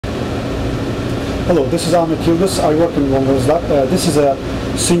Hello, this is Ahmet Yıldız. I work in London's lab. This is a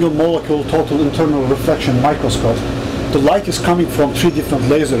single molecule total internal reflection microscope. The light is coming from three different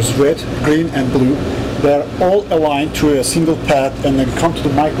lasers, red, green and blue. They're all aligned to a single path and then come to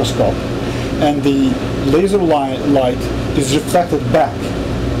the microscope. And the laser light is reflected back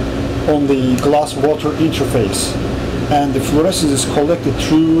on the glass-water interface. And the fluorescence is collected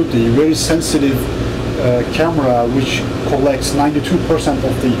through the very sensitive camera, which collects 92%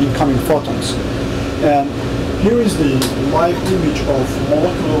 of the incoming photons. And here is the live image of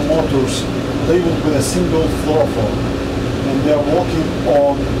molecular motors labeled with a single fluorophore. And they are walking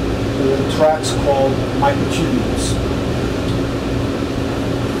on tracks called microtubules.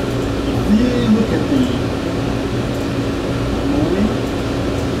 If we look at the movie,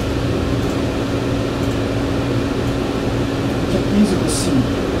 you can easily see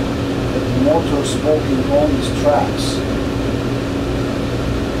that the motors walking on these tracks.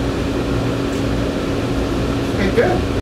 Okay, good.